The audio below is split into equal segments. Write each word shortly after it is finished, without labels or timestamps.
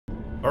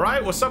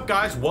Alright, what's up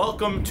guys?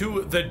 Welcome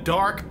to the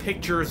Dark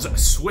Pictures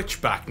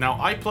Switchback. Now,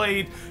 I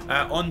played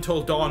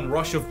Until Dawn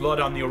Rush of Blood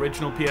on the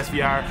original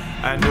PSVR,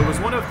 and it was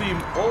one of the,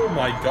 oh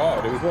my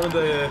god, it was one of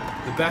the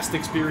best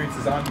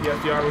experiences on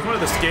PSVR. It was one of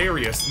the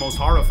scariest, most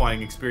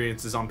horrifying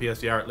experiences on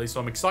PSVR at least,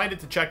 so I'm excited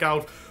to check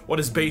out what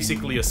is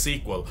basically a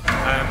sequel.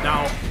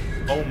 Now,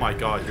 oh my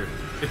god,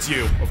 it's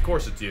you. Of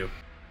course it's you.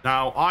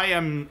 Now, I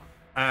am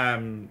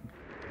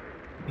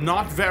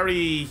not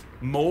very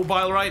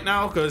mobile right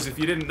now, because if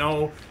you didn't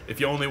know, if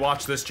you only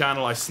watch this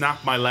channel, I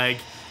snapped my leg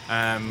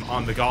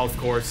on the golf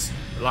course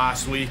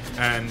last week,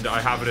 and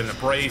I have it in a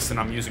brace, and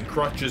I'm using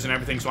crutches and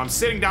everything, so I'm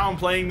sitting down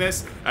playing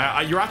this.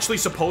 You're actually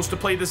supposed to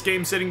play this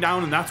game sitting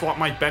down, and that's what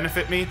might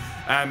benefit me.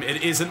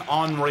 It is an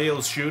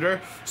on-rails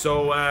shooter,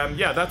 so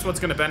yeah, that's what's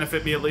going to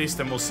benefit me at least,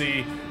 and we'll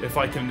see if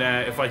I can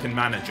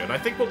manage it. I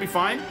think we'll be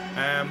fine.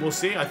 We'll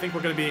see. I think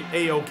we're going to be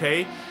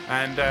a-okay,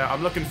 and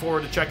I'm looking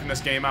forward to checking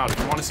this game out. If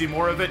you want to see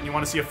more of it and you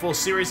want to see a full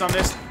series on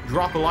this,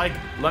 drop a like,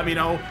 let me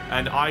know,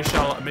 and I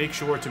shall make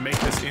sure to make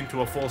this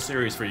into a full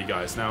series for you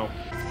guys. Now,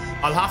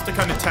 I'll have to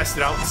kind of test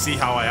it out and see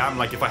how I am.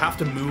 Like, if I have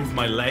to move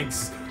my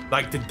legs,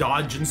 like to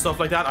dodge and stuff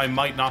like that, I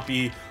might not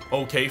be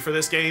okay for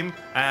this game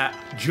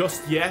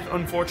just yet,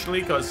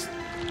 unfortunately, because,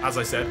 as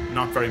I said,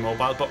 not very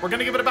mobile, but we're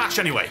gonna give it a bash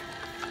anyway.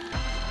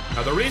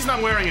 Now, the reason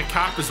I'm wearing a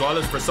cap as well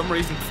is, for some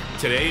reason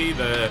today,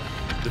 the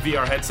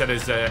VR headset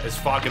is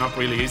fogging up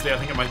really easily. I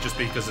think it might just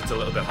be because it's a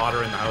little bit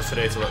hotter in the house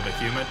today. It's a little bit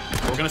humid.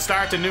 We're gonna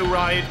start a new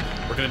ride.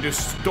 We're gonna do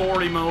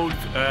story mode,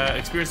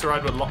 experience the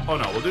ride with oh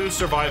no, we'll do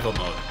survival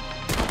mode.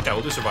 Yeah,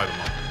 we'll do survival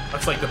mode.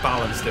 That's like the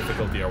balance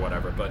difficulty or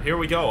whatever. But here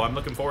we go. I'm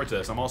looking forward to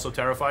this. I'm also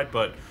terrified,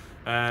 but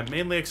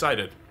mainly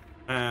excited.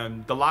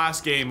 The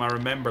last game, I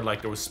remember,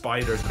 like, there was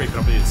spiders creeping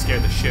up and it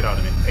scared the shit out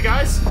of me. Hey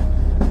guys,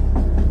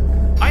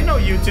 I know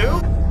you two.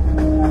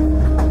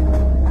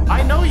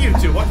 I know you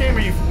two. What game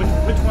are you?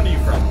 Which one are you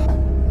from?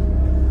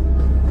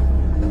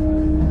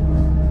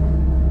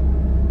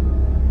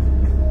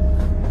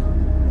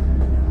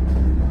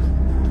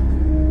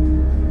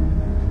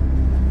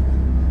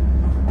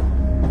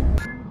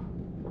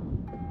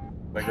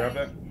 Did I grab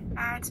that?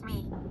 It's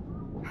me,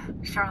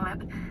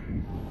 Charlotte.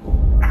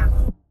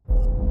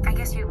 I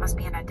guess you must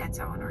be in a dead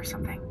zone or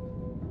something.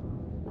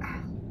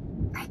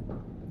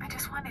 I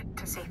just wanted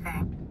to say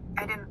thanks.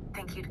 I didn't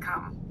think you'd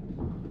come.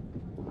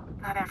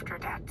 Not after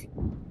that.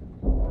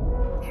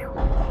 You.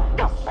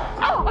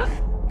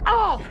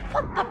 Oh,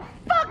 what the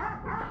fuck?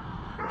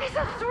 These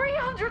are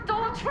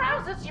 $300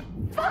 trousers, you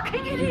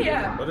fucking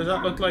idiot! What does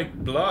that look like?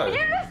 Blood? Are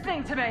you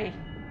listening to me?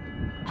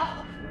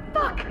 Oh,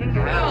 fucking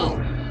hell!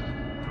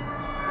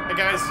 Hey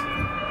guys. A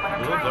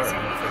little blurry. I'm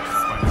gonna fix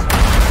this fine.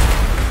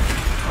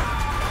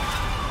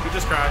 We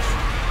just crashed.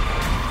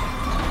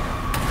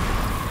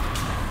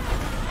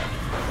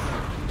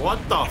 What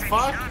the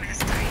fuck?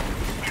 Honest, I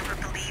never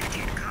believed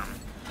you'd come.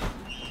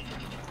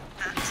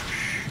 But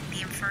the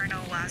Inferno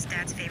was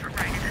Dad's favorite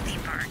ride at the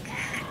theme park.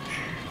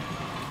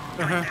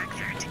 Going back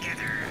there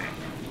together,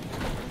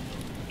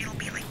 it'll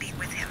be like being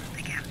with him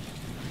again.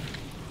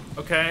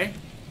 Okay.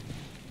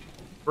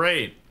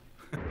 Great.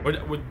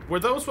 Were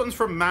those ones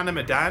from Man of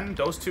Medan?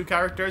 Those two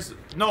characters?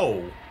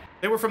 No.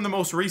 They were from the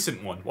most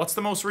recent one. What's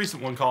the most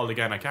recent one called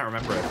again? I can't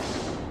remember it.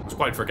 It's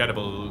quite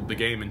forgettable, the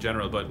game in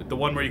general, but the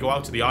one where you go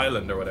out to the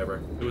island or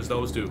whatever. It was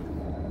those two.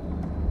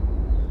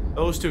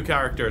 Those two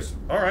characters.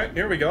 Alright,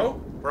 here we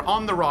go. We're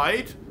on the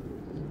ride.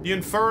 The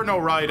Inferno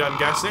ride, I'm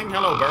guessing.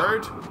 Hello,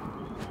 bird.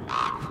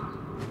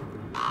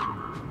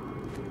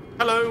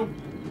 Hello.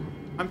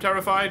 I'm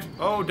terrified.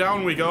 Oh,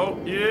 down we go.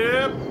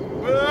 Yep.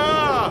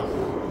 Ah!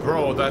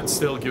 Bro, that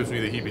still gives me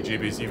the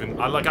heebie-jeebies. Even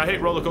I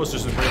hate roller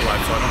coasters in real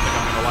life, so I don't think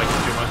I'm gonna like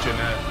it too much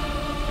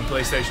in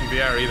PlayStation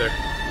VR either.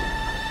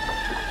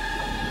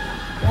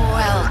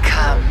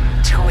 Welcome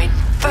to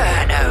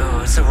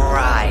Inferno's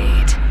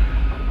ride.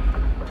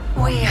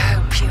 We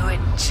hope you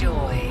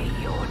enjoy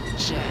your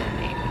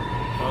journey.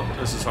 Well,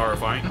 this is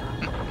horrifying.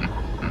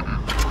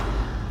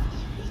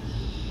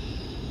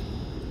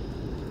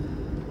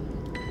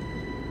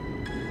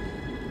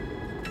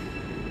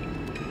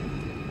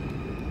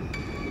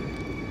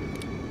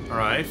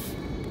 Alright.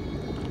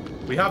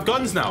 We have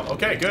guns now.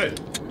 Okay, good.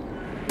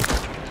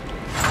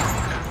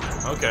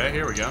 Okay,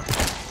 here we go.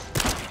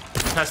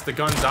 Test the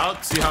guns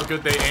out, see how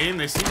good they aim.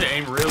 They seem to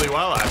aim really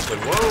well, actually.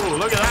 Whoa,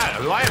 look at that.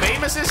 Do I have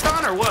aim assist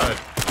on or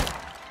what?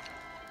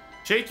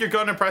 Shake your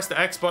gun and press the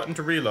X button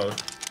to reload.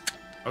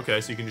 Okay,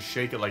 so you can just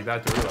shake it like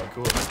that to reload.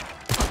 Cool.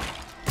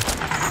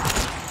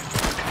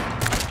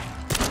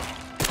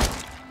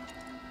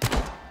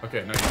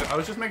 Okay, no, I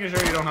was just making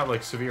sure you don't have,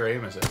 like, severe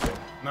aim assist.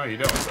 No, you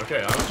don't.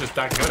 Okay, I was just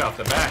that good off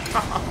the bat.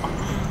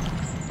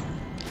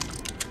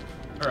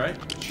 Alright,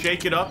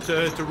 shake it up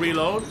to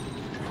reload.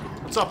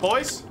 What's up,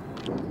 boys?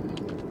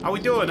 How we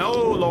doing?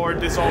 Oh,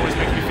 Lord, this always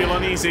makes me feel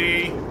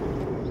uneasy.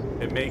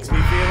 It makes me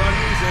feel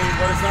uneasy.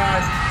 What is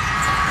that?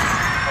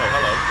 Oh,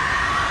 hello.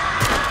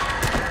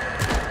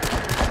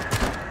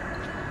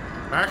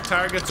 Mark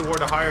targets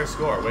award a higher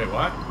score. Wait,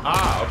 what?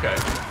 Ah, okay.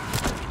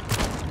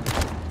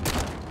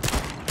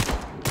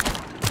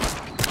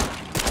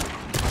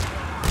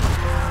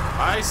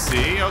 I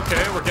see.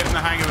 Okay, we're getting the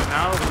hang of it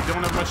now. We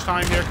don't have much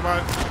time here. Come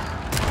on.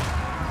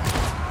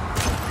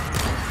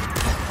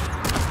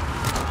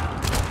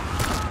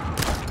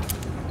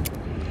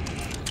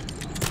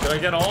 Did I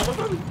get all of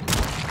them?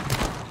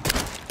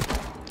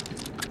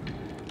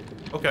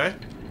 Okay.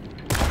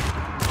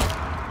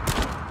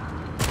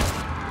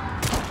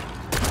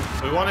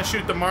 We want to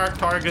shoot the marked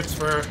targets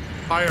for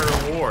higher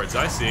rewards.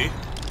 I see.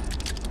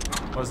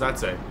 What does that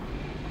say?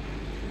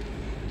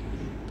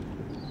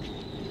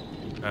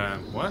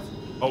 What?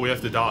 Oh, we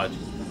have to dodge.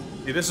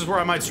 See, this is where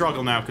I might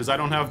struggle now, because I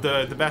don't have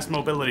the best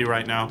mobility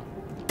right now.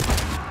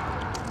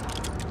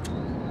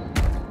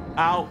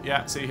 Ow.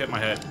 Yeah, see, hit my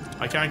head.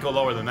 I can't go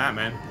lower than that,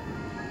 man.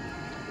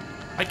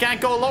 I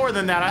can't go lower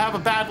than that. I have a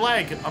bad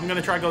leg. I'm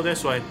gonna try to go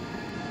this way.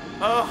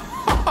 Oh,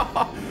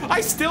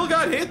 I still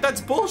got hit?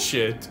 That's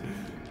bullshit.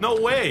 No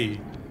way.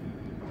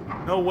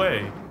 No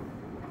way.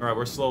 All right,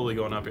 we're slowly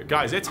going up here.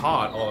 Guys, it's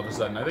hot all of a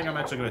sudden. I think I'm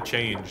actually going to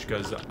change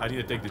because I need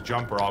to take the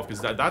jumper off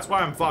because that's why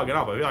I'm fogging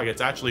up. I feel like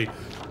it's actually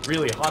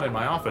really hot in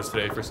my office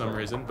today for some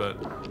reason, but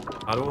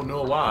I don't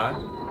know why.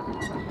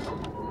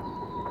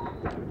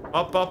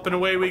 Up, up, and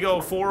away we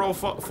go.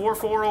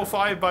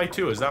 4405 by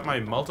 2. Is that my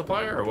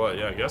multiplier or what?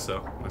 Yeah, I guess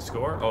so. My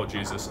score? Oh,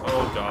 Jesus.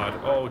 Oh, God.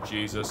 Oh,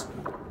 Jesus.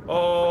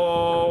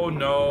 Oh,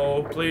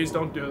 no. Please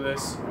don't do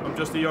this. I'm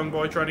just a young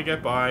boy trying to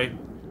get by.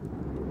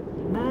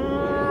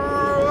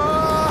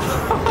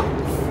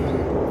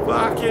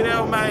 Fucking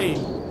hell, mate.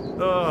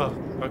 Oh,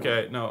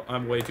 okay. No,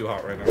 I'm way too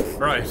hot right now.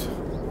 Right.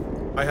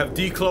 I have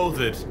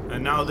declothed,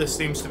 and now this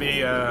seems to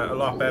be a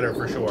lot better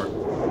for sure.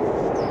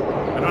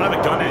 I don't have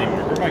a gun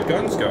anymore. Where'd my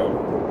guns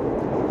go?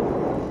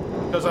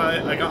 Because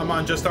I got them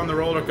on just on the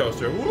roller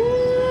coaster.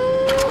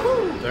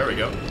 Woo! There we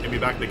go. Give me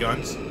back the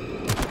guns.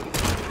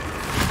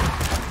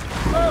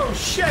 Oh,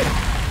 shit!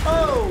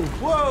 Oh,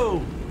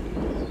 whoa!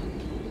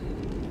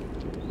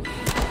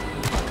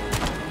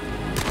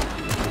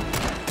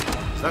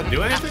 Does that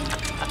do anything?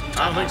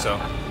 I don't think so.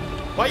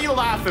 Why are you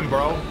laughing,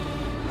 bro?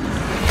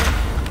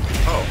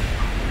 Oh.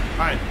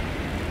 Alright.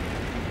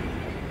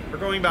 We're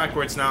going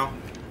backwards now.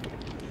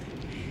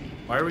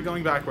 Why are we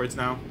going backwards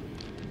now?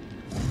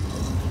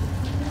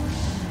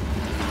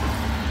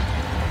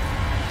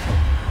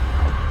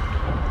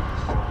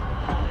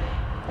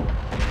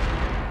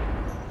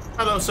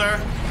 Hello, sir.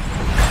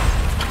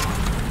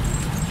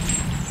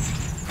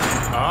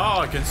 Oh,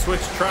 I can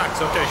switch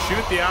tracks. Okay,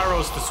 shoot the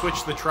arrows to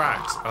switch the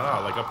tracks.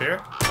 Oh, like up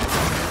here?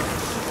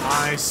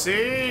 I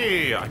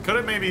see. I could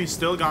have maybe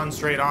still gone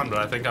straight on, but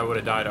I think I would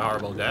have died a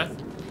horrible death.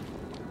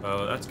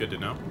 Oh, that's good to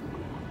know.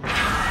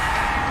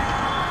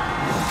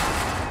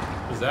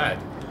 What's that?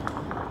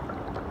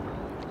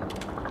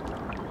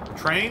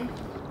 Train?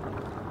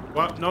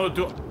 What? No,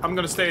 I'm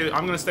gonna stay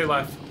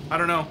left. I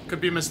don't know. Could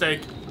be a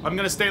mistake. I'm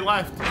gonna stay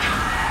left.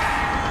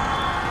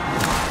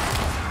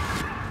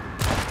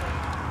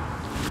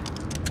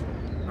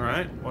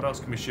 Alright, what else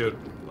can we shoot?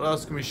 What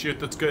else can we shoot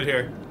that's good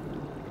here?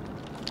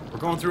 We're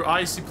going through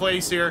icy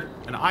place here.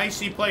 An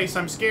icy place,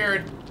 I'm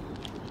scared.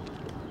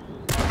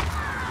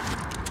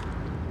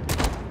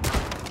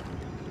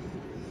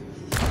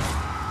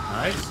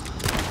 Nice.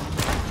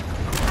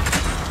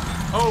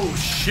 Oh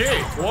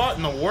shit, what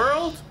in the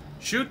world?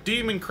 Shoot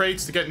demon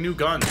crates to get new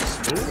guns.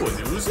 Ooh,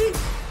 an Uzi?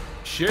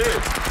 Shit.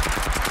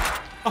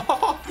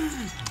 Oh,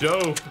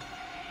 dope.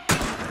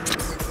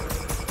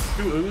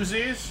 2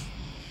 Uzis?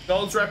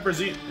 Skulls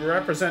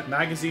represent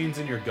magazines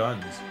in your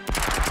guns.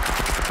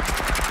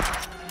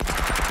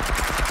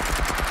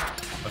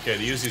 Okay,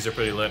 the Uzis are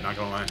pretty lit, not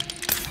gonna lie.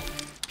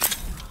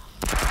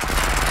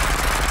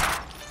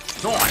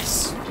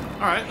 Nice!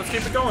 Alright, let's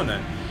keep it going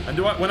then. And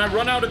when I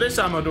run out of this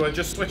ammo, do I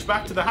just switch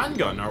back to the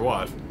handgun or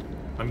what?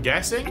 I'm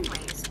guessing?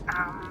 Anyways,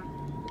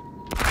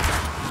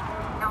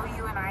 no,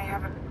 you and I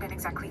haven't been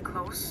exactly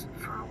close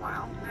for a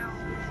while now.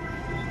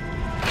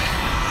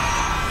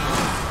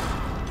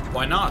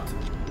 Why not?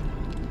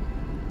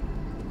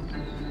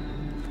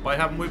 Why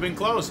haven't we been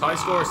close? High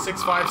score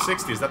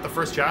 6560. Is that the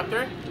first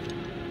chapter?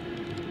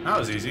 That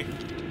was easy.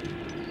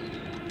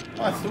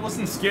 Oh, it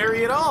wasn't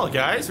scary at all,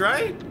 guys,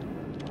 right?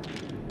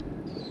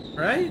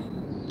 Right?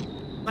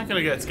 Not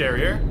gonna get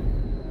scarier.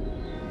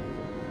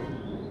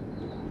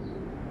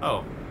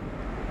 Oh.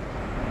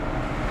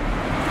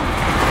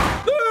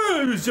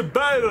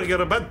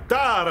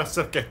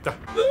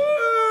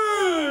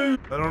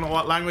 I don't know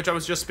what language I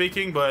was just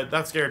speaking, but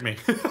that scared me.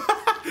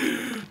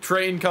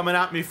 Train coming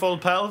at me full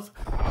pelt.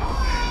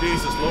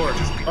 Jesus Lord.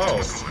 Oh.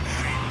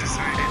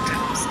 Decided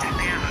to step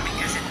in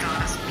because it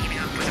thought us meeting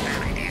up was a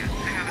bad idea.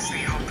 I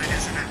honestly hope it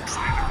isn't a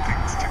sign of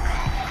things to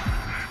come.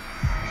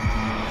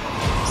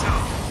 So,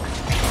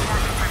 the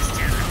important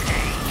question of the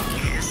day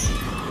is,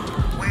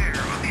 where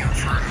on the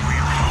Inferno are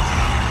you heading?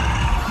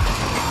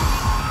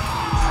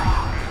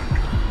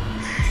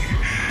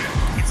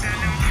 It's an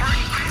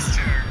important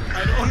question.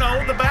 I don't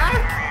know, the back?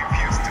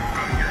 You still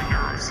got your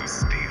nerves of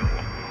steel.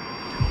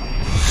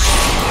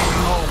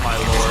 Oh my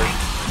lord.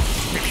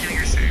 Let me know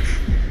you're safe.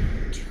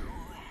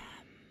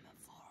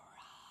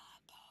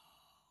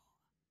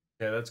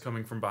 Yeah, that's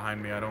coming from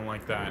behind me. I don't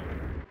like that.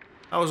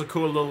 That was a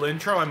cool little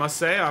intro, I must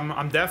say.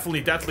 I'm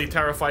definitely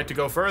terrified to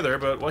go further,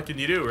 but what can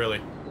you do, really?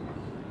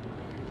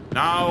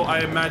 Now I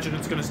imagine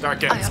it's gonna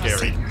start getting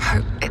scary. I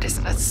hope it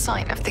isn't a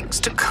sign of things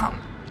to come.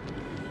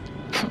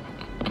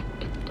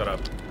 Shut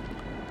up.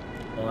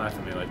 Don't laugh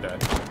at me like that.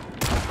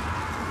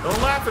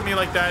 Don't laugh at me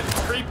like that.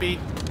 It's creepy.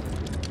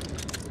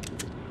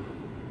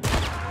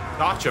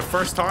 Gotcha,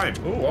 first time.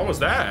 Ooh, what was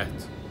that?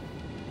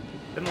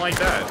 Didn't like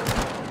that.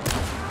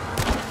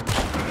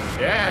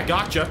 Yeah,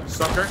 gotcha,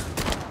 sucker.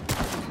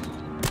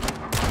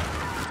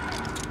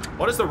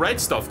 What is the red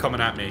stuff coming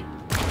at me?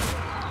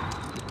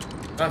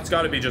 That's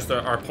got to be just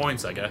our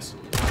points, I guess.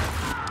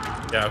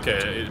 Yeah,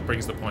 okay, it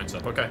brings the points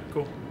up. Okay,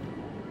 cool.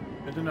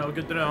 Good to know,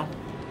 good to know.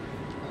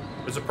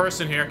 There's a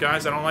person here,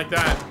 guys. I don't like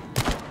that.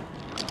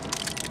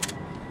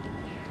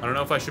 I don't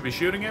know if I should be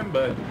shooting him,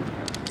 but...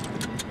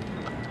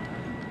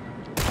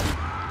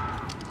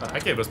 I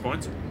gave us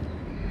points.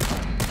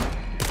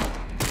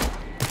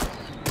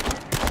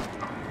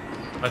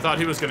 I thought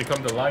he was going to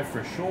come to life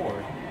for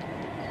sure.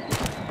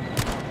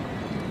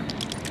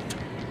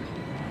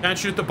 Can't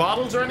shoot the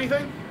bottles or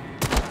anything?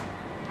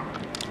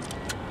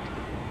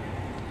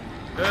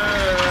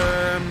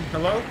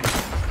 Hello?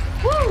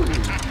 Woo!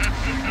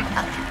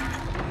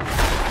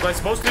 Was I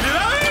supposed to do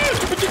that?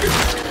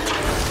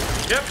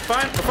 Yep,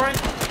 fine, we're fine.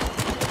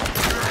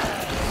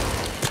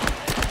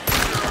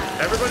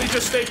 Everybody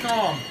just stay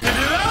calm.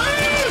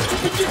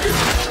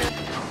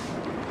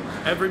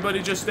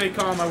 Everybody just stay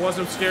calm. I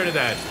wasn't scared of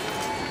that.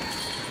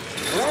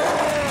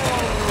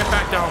 Get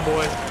back down,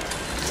 boy.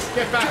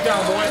 Get back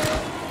down, boy.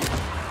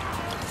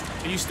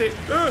 You stay.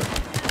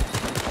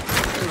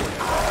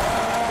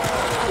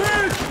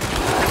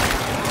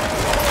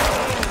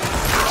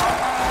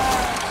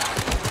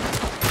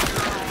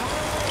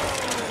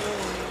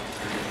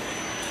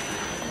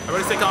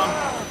 Everybody stay calm.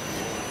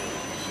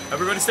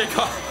 Everybody stay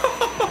calm.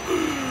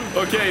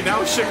 Okay,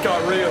 now shit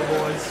got real,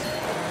 boys.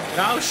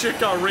 Now shit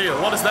got real.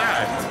 What is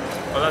that?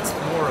 Oh, that's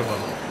more of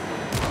them.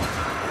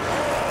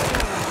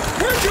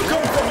 Where'd you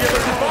come from, you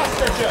little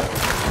bastard, you?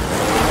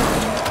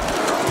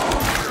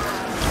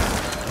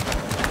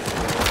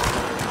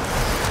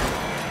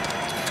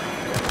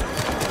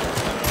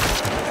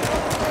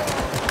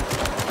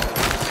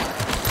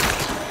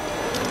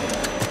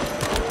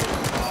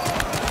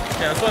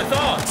 Yeah, that's what I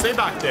thought. Stay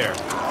back there.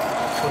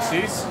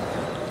 Pussies.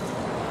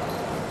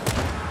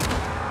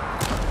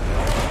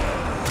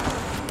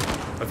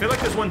 I feel like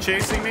there's one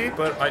chasing me,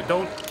 but I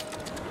don't...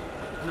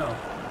 No.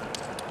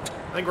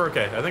 I think we're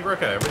okay. I think we're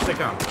okay. Everybody stay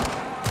calm.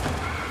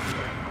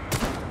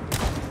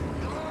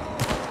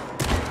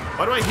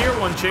 Why do I hear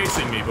one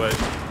chasing me, but...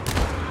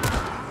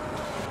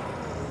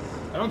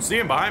 I don't see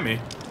him behind me.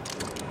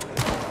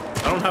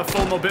 I don't have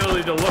full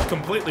mobility to look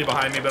completely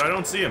behind me, but I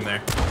don't see him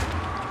there.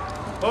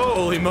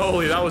 Holy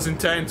moly, that was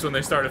intense when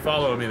they started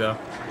following me, though.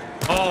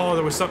 Oh,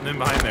 there was something in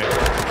behind there.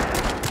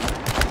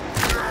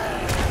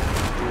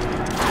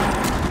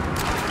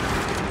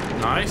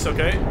 Nice,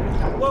 okay.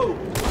 Whoa!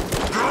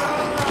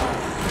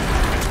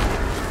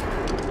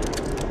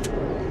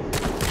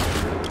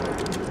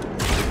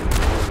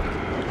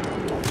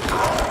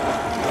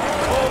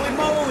 Holy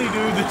moly,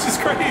 dude, this is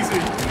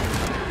crazy!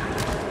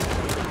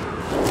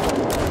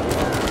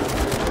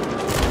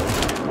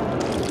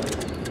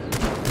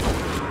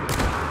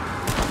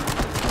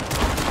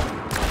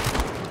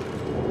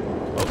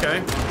 Okay.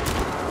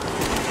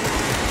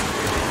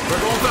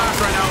 We're going fast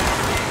right now.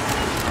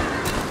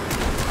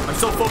 I'm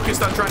so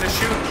focused on trying to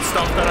shoot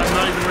stuff that I'm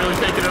not even really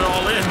taking it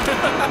all in.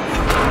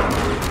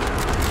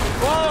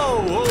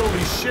 Whoa,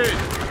 holy shit.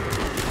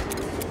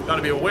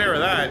 Gotta be aware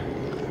of that.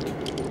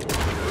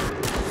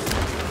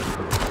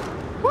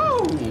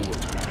 Woo!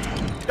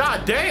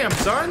 God damn,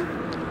 son.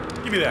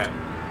 Give me that.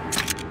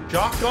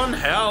 Shotgun?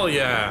 Hell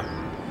yeah.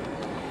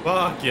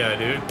 Fuck yeah,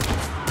 dude.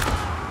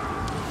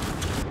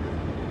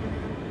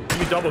 Give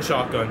me double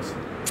shotguns.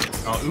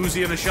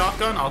 Uzi and a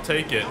shotgun? I'll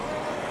take it.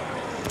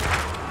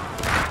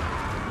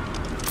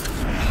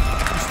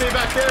 Stay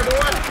back there,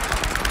 boy.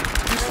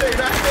 You stay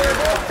back there,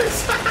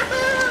 boys.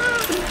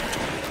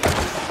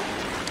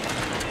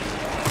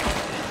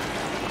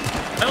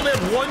 I only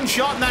had one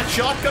shot in that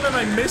shotgun and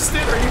I missed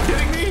it. Are you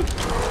kidding me?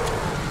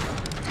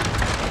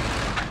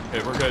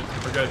 Okay, we're good.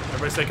 We're good.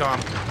 Everybody stay calm.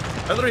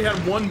 I literally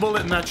had one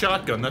bullet in that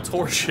shotgun. That's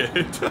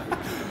horseshit.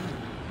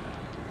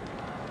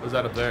 What's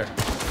that up there?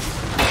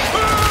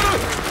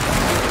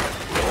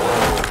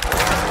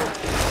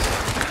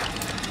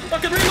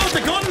 Fucking reload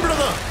the gun,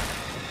 brother.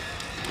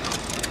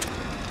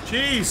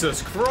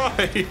 Jesus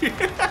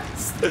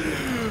Christ!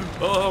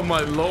 Oh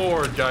my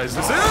lord, guys!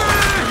 This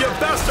you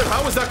bastard!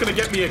 How is that gonna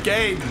get me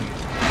again?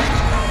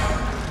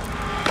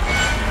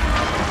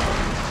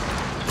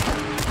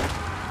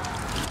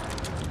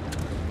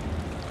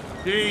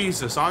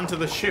 Jesus! Onto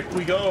the ship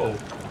we go.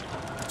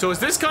 So is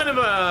this kind of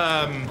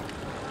a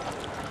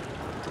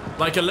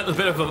like a little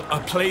bit of a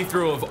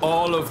playthrough of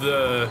all of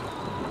the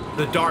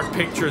Dark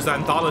Pictures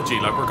anthology?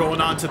 Like we're going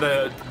on to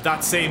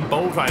that same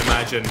boat, I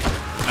imagine.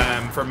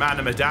 For Man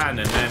of Medan,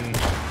 and then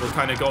we'll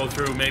kind of go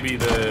through maybe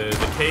the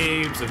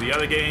caves of the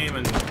other game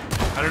and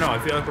I don't know. I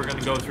feel like we're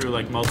gonna go through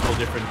like multiple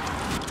different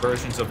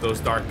versions of those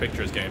Dark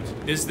Pictures games.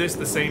 Is this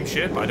the same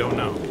ship? I don't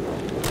know.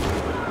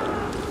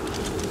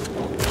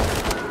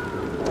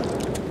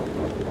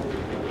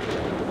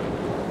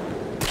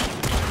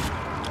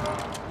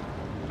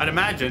 I'd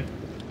imagine.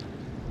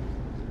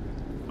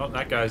 Oh,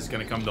 that guy's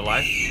gonna come to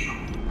life.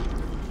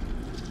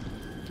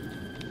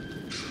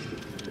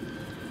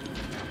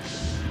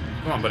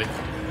 Come on, buddy.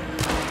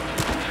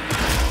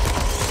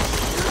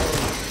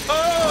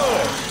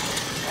 Oh!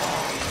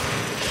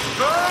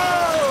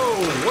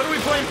 Oh! What are we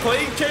playing?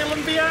 Plague Tale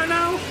in VR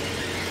now?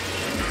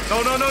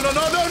 No, no, no, no,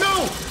 no, no,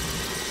 no!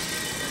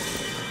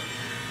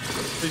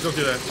 Please don't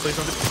do that. Please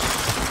don't do that.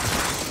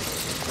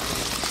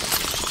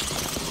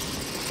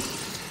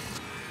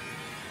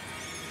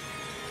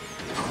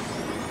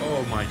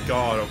 Oh my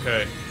god,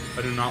 okay.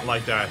 I do not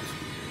like that.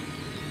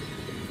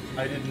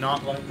 I did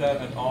not like that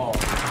at all.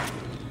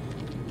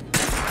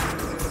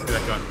 Give me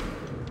that gun.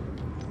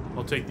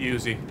 I'll take the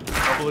Uzi.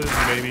 Double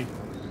Uzi, baby.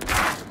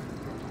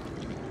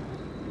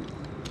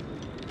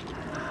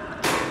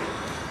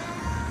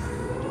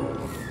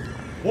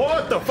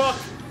 What the fuck?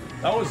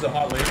 That was the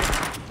hot lady.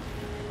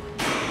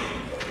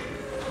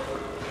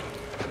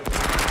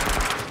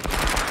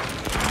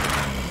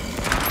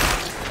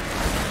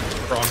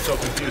 Bro, I'm so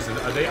confused.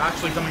 Are they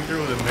actually coming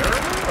through the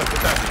mirror? What's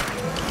happening?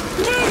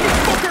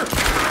 Fucker!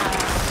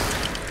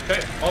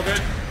 Okay, all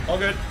good. All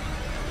good.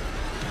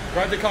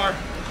 Drive the car.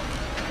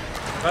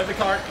 Drive the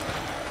car.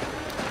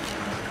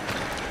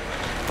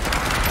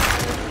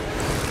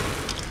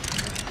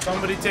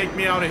 Somebody take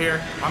me out of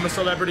here. I'm a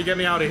celebrity. Get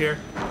me out of here.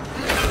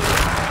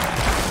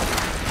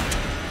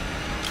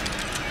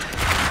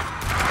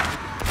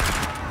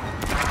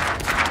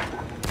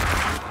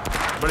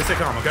 Everybody stay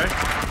calm, okay?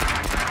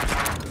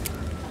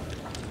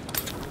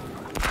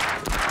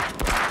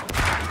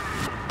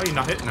 Why are you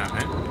not hitting that,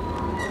 man?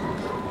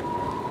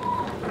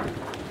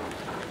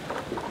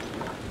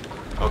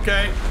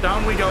 Okay,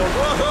 down we go.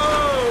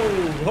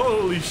 Whoa!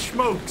 Holy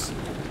smokes!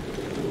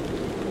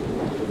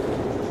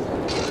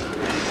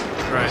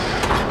 Right.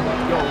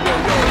 Yo, yo,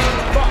 yo.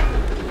 Fuck!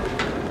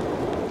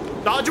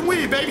 Dodge and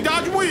weave, baby!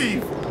 Dodge and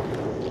weave!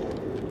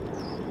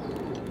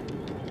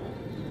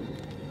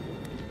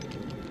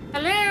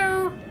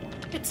 Hello?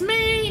 It's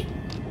me!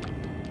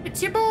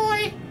 It's your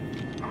boy!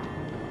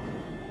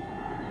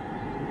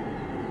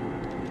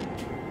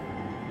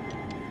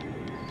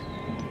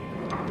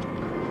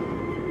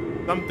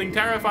 Something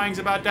terrifying's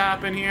about to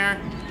happen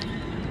here.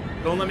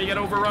 Don't let me get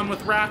overrun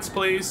with rats,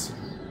 please.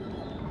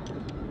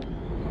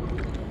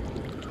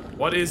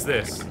 What is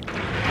this?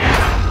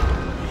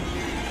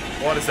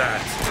 What is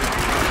that?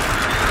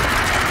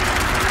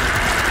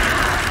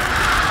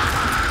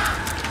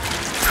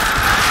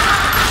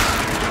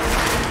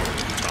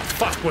 The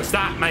fuck was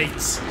that,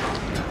 mates?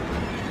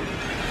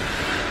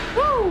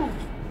 Woo!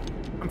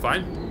 I'm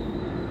fine.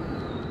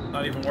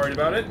 Not even worried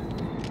about it.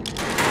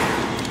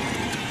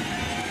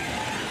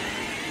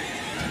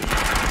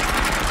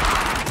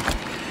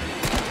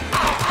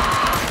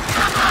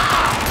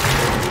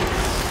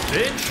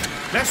 Bitch,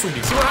 mess with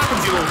me. See what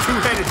happens, you little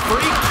two-headed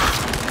freak.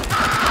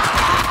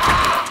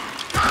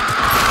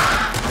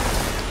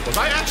 Was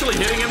I actually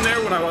hitting him there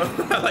when I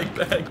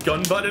like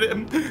gun butted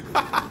him?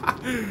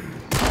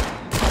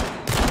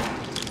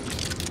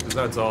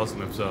 That's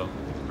awesome if so.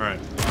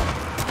 Alright.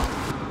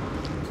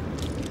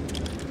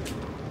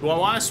 Do I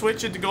want to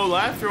switch it to go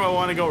left or do I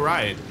want to go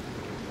right?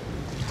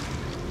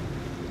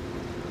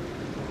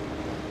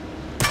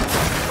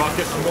 Fuck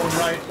it, I'm going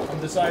right.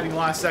 I'm deciding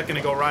last second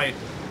to go right.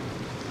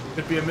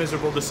 Could be a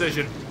miserable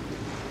decision.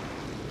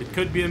 It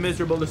could be a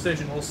miserable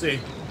decision. We'll see.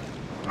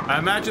 I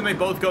imagine they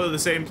both go to the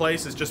same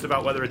place. It's just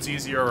about whether it's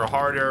easier or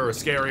harder or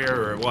scarier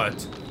or what.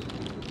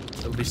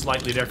 It'll be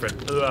slightly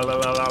different. La, la,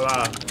 la, la,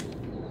 la.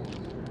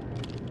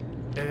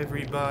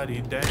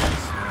 Everybody dance.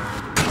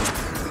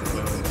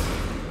 Boom,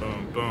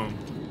 boom, boom,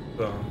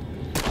 boom.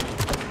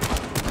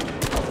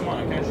 Oh, come on, I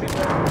can't shoot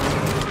that.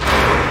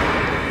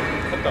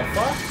 What the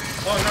fuck?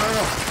 Oh, no, no,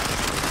 no.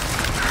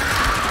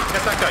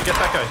 Get that guy, get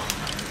that guy.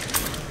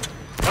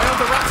 Why don't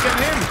the rats get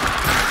him?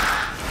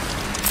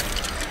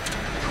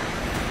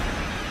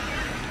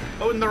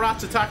 Why wouldn't the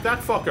rats attack that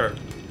fucker?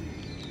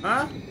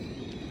 Huh?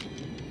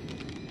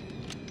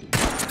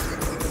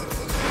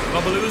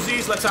 Double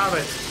Uzis, let's have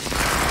it.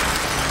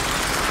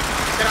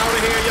 Get out of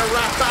here, you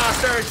rat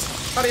bastards!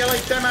 How do you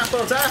like them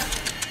apples, huh?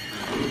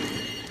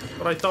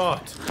 What I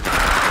thought.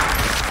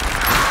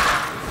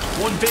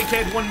 One big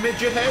head, one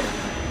midget head.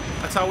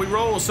 That's how we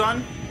roll,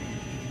 son.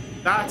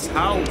 That's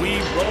how we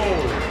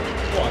roll.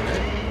 Go on,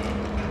 man.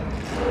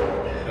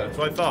 That's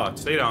what I thought.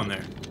 Stay down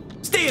there.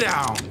 Stay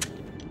down!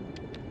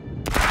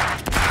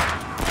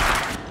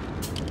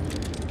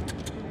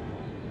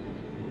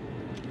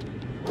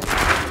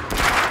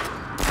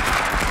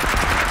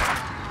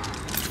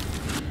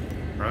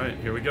 Alright,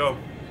 here we go.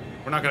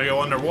 We're not gonna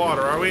go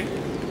underwater, are we?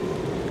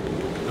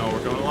 No,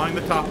 we're going along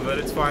the top of it.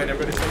 It's fine.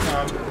 Everybody stay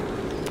calm.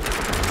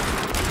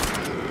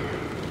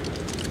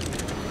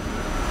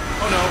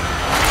 Oh no.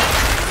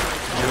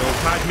 You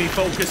had me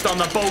focused on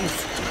the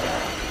boat.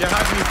 You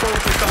had me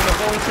focused on the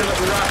vulture,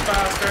 little rat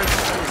bastard.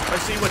 I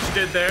see what you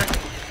did there.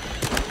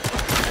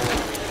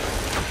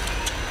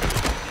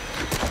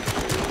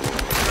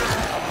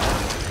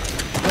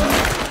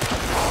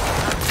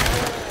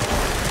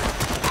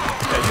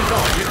 Yeah,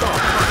 you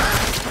thought.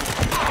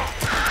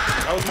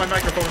 That was my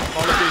microphone.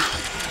 Apologies.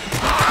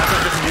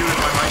 I just muted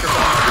my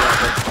microphone.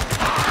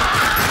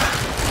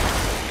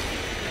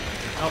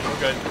 Oh, we're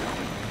good.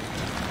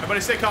 Everybody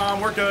stay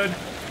calm. We're good.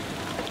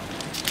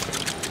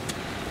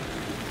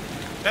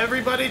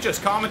 Everybody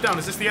just calm it down.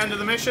 Is this the end of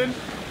the mission?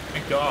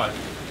 Thank God.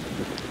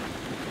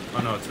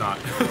 Oh, no, it's not.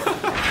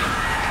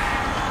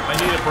 I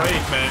need a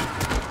break, man.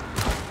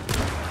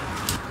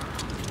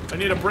 I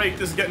need a break.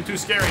 This is getting too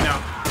scary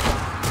now.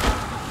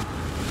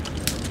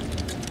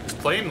 This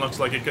plane looks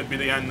like it could be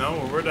the end, though.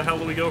 Where the hell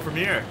do we go from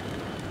here?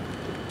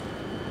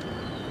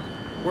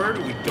 Where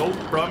do we go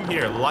from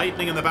here?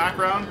 Lightning in the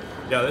background?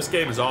 Yeah, this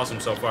game is awesome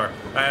so far.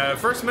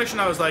 First mission,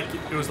 it was like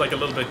a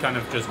little bit kind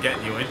of just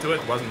getting you into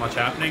it. Wasn't much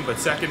happening, but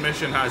second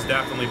mission has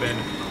definitely been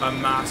a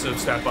massive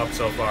step up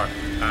so far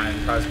and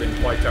has been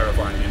quite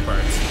terrifying in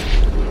parts.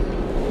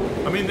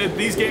 I mean,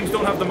 these games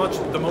don't have the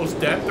most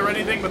depth or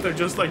anything, but they're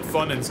just like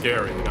fun and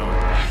scary, you know?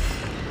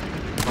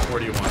 Where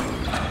do you want?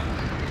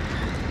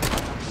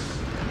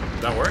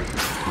 Does that work?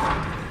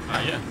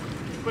 Ah, yeah.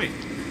 Wait.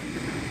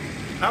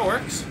 That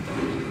works.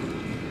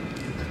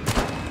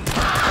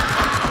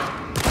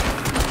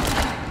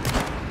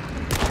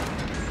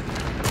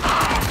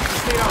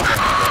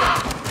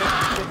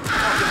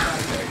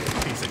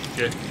 Piece of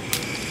shit.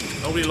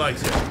 Nobody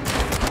likes it.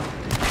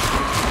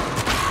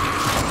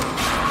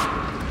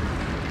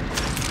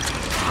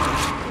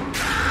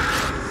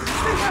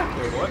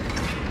 Wait, what? I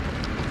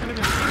can't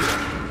even see that.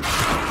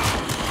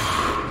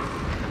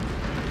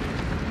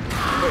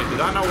 Wait, did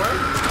that not work?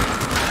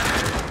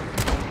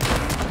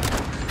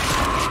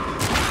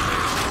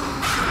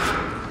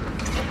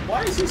 Why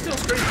is he still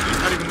screaming? He's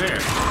not even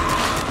there.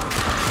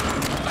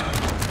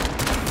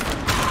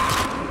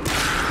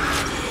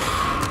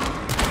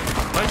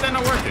 Why is that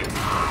not working?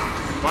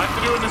 Do I have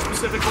to do it in a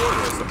specific order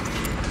or something?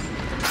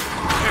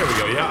 There we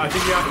go. Yeah, I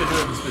think you have to do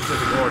it in a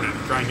specific order to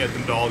try and get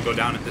them to all go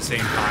down at the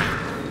same time.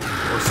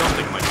 Or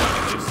something like that,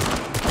 at least.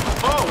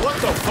 Oh, what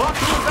the fuck?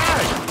 Who was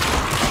that?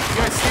 You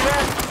guys see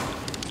that?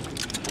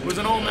 It was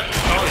an old man.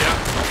 Oh, yeah.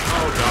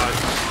 Oh, God.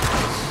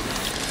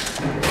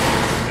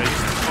 Yeah,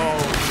 oh,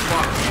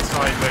 fuck. He's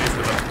sideways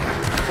with a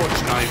butch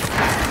knife.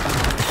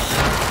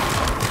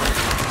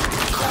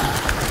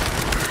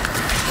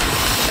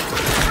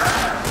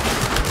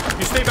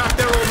 You stay back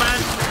there, old man.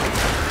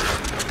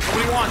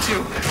 Nobody wants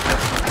you.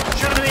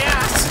 Shoot him in the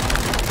ass.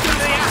 Shoot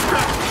him in the ass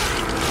crack.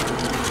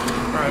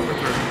 Alright, we're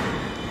through.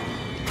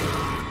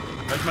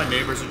 Like my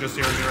neighbors are just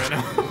hearing me right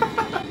now.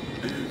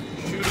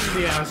 Shoot him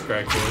in the ass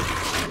crack, boys.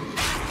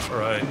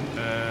 Alright, I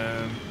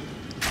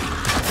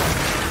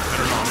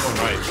don't know, I'm going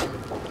right.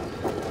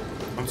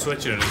 I'm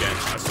switching it again.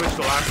 I switched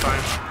the last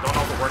time. Don't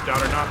know if it worked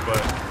out or not,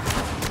 but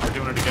we're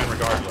doing it again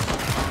regardless.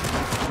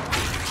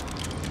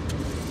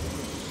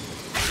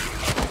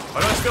 Why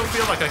do I still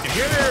feel like I can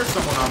hear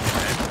someone on me,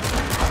 man?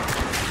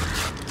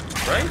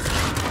 Right?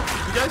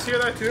 You guys hear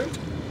that too?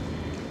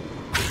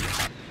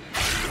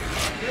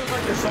 Feels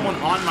like there's someone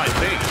on my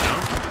thing, you know?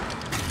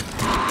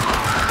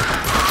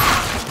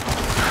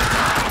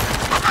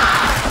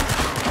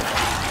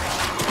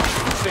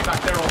 Stay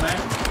back there, old man.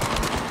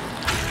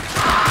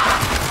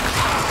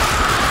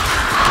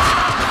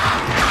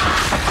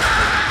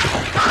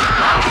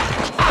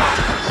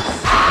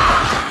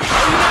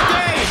 Oh, you're not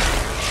dead!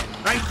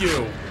 Thank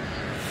you.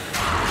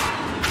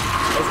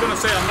 I was gonna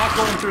say, I'm not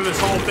going through this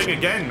whole thing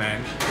again,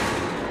 man.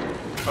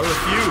 I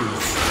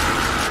refuse.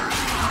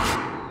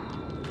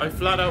 I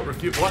flat out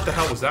refuse. What the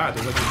hell was that?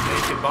 There's like a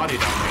naked body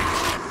down there.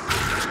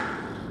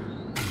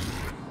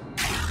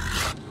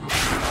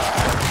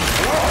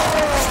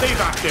 Stay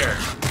back there.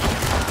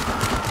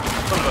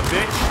 Son of a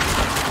bitch.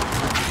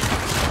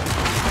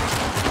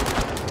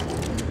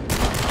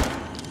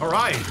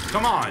 Alright,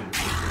 come on.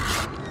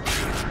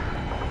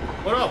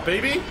 What up,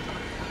 baby?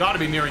 Gotta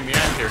be nearing the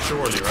end here,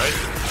 surely, right?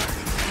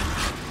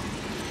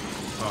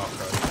 Oh,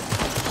 Christ.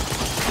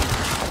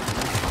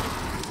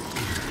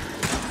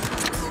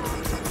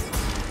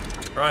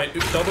 Alright,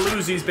 double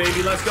Uzis,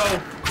 baby, let's go.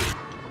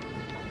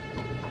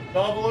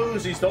 Double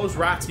Uzis, those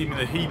rats give me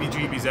the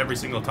heebie-jeebies every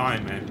single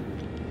time, man.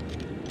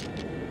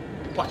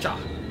 Watcha.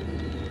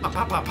 Pa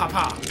pa pa pa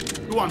pa.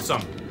 Who wants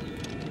some?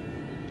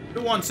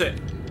 Who wants it?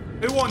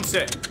 Who wants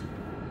it?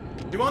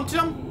 You want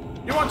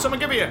some? You want some? I'll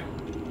give you.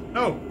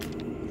 No.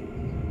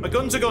 My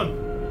gun's a gun.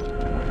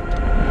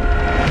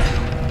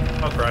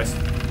 Oh, Christ.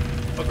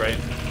 Oh, great.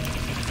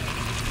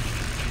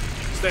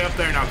 Stay up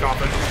there now,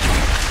 Coffin.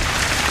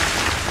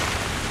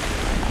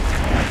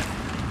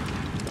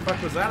 What the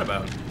fuck was that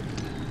about?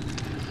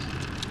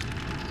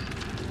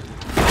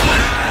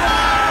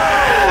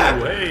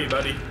 Oh, hey,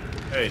 buddy.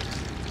 Hey.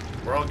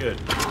 We're all good.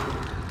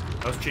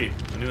 That was cheap.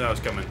 I knew that was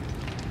coming.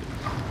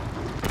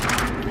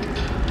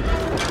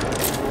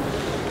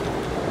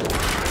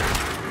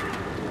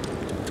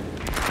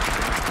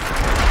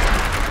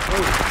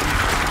 Oh.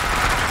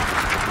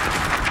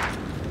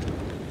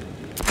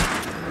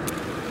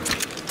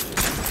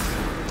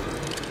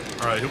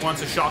 Alright, who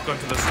wants a shotgun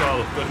to the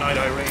skull? Good night,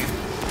 Irene.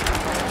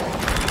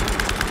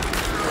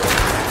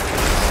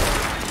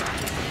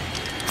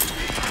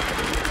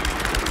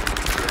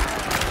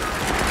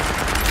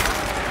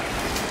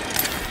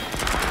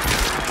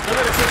 Look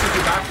at it switches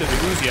you back to the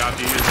Uzi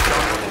after you use the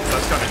shotgun. So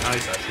that's kind of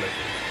nice, actually.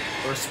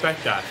 I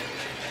respect that.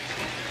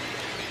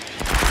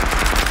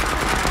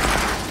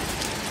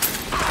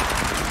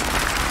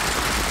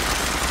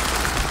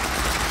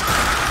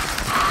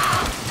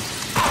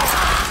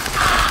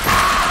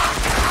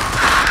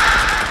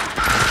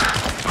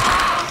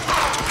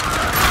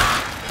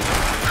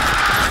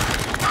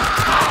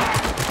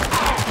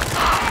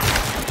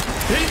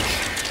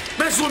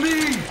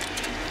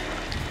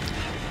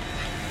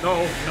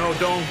 No, no,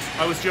 don't.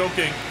 I was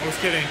joking. I was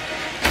kidding.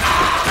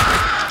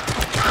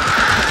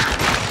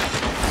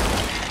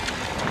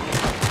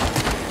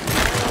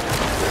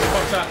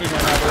 What's happening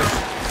right now, boys?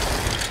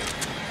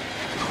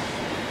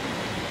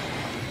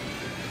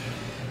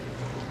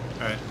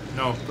 Alright,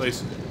 no,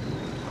 please.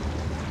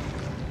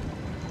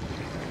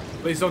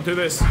 Please don't do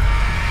this.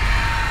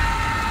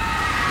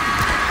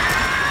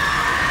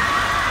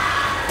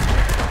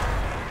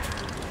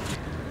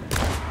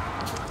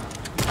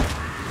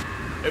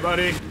 Hey,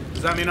 buddy.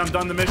 Does that mean I'm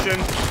done the mission?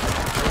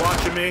 You're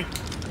watching me?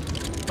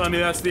 Tell me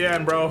that's the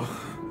end, bro.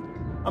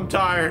 I'm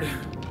tired.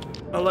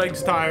 My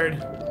leg's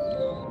tired.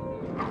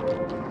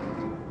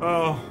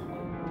 Oh.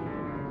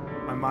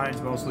 My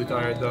mind's mostly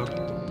tired, though.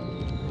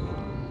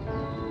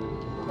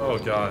 Oh,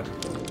 God.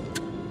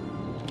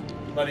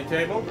 Buddy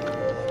table?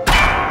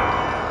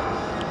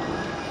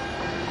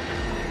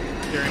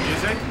 Hearing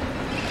music?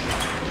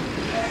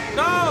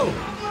 No!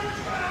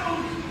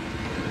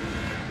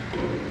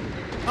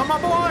 Oh, my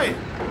boy!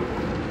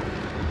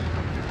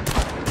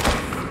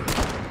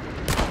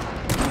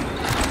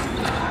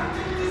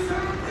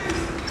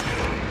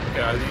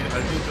 Okay, I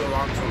need to go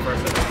along some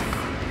first.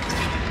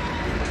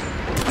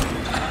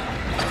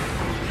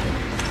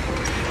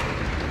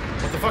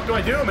 What the fuck do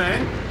I do,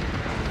 man?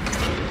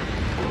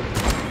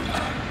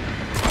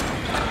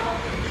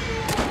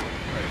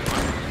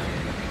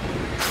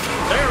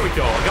 There we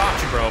go. I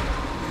got you, bro.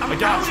 I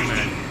got you,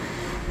 man.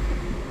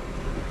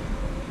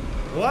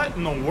 What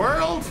in the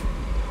world?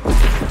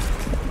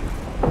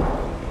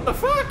 What the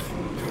fuck?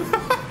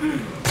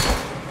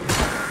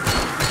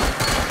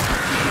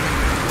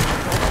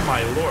 Oh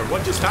my lord,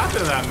 what just happened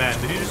to that man?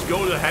 Did he just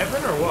go to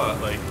heaven or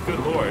what? Like, good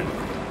lord.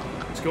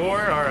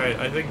 Score? Alright,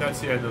 I think that's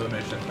the end of the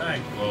mission.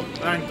 Thank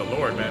the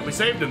lord, man. We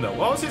saved him though.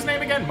 What was his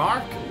name again?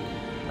 Mark?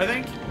 I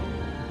think?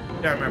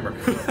 Yeah, I remember.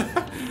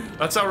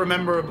 That's how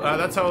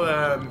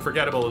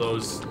forgettable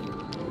those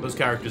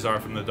characters are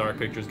from the Dark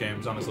Pictures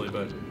games, honestly,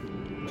 but...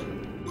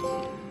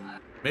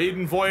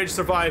 Maiden Voyage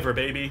Survivor,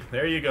 baby.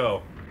 There you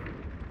go.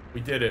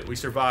 We did it. We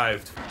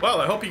survived. Well,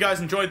 I hope you guys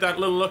enjoyed that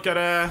little look at,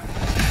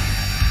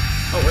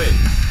 Oh, wait.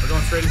 We're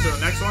going straight into the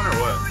next one, or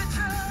what?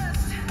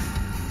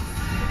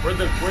 Where'd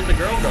the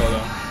girl go,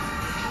 though?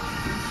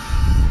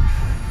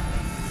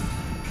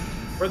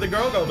 Where'd the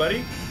girl go,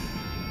 buddy?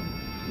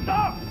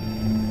 Stop!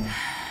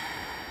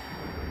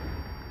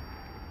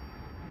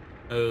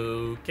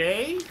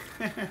 Okay.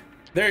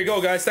 There you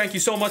go, guys. Thank you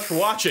so much for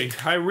watching.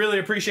 I really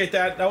appreciate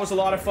that. That was a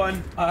lot of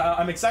fun.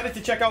 I'm excited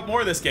to check out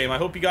more of this game. I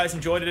hope you guys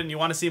enjoyed it and you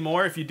want to see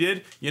more. If you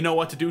did, you know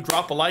what to do.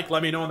 Drop a like.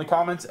 Let me know in the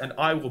comments, and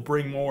I will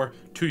bring more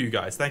to you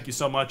guys. Thank you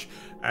so much.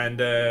 And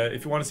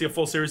if you want to see a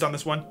full series on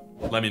this one,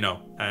 let me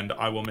know, and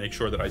I will make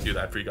sure that I do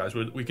that for you guys.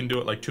 We can do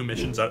it like 2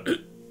 missions at...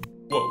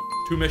 Whoa,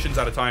 2 missions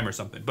at a time or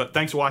something. But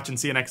thanks for watching.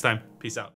 See you next time. Peace out.